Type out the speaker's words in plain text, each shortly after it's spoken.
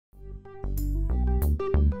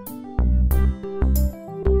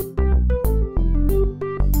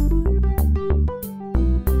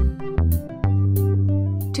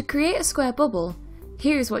To create a square bubble,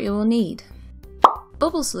 here is what you will need: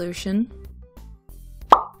 bubble solution,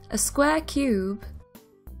 a square cube,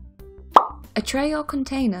 a tray or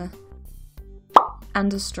container,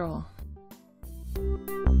 and a straw.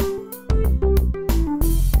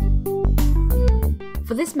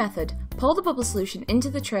 For this method, pour the bubble solution into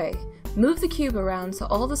the tray, move the cube around so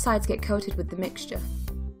all the sides get coated with the mixture.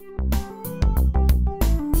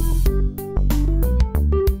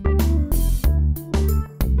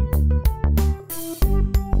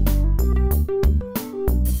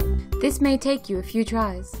 This may take you a few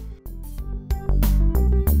tries.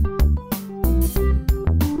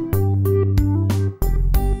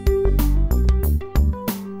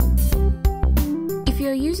 If you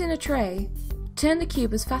are using a tray, turn the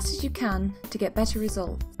cube as fast as you can to get better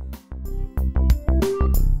results.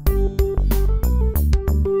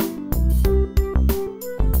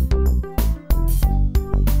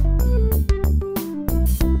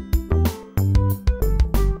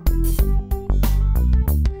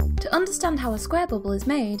 To understand how a square bubble is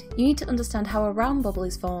made, you need to understand how a round bubble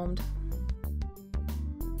is formed.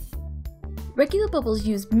 Regular bubbles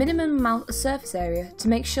use minimum amount of surface area to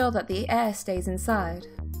make sure that the air stays inside.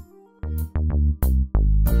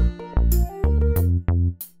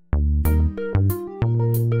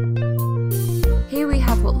 Here we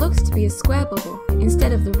have what looks to be a square bubble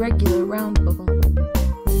instead of the regular round bubble.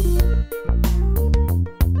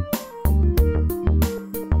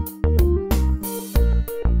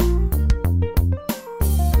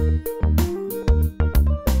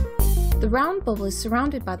 The round bubble is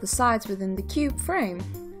surrounded by the sides within the cube frame.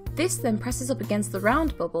 This then presses up against the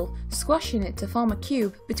round bubble, squashing it to form a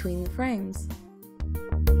cube between the frames.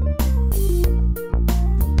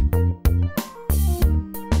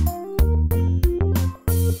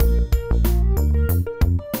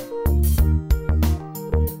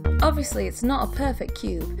 Obviously, it's not a perfect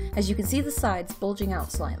cube, as you can see the sides bulging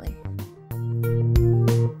out slightly.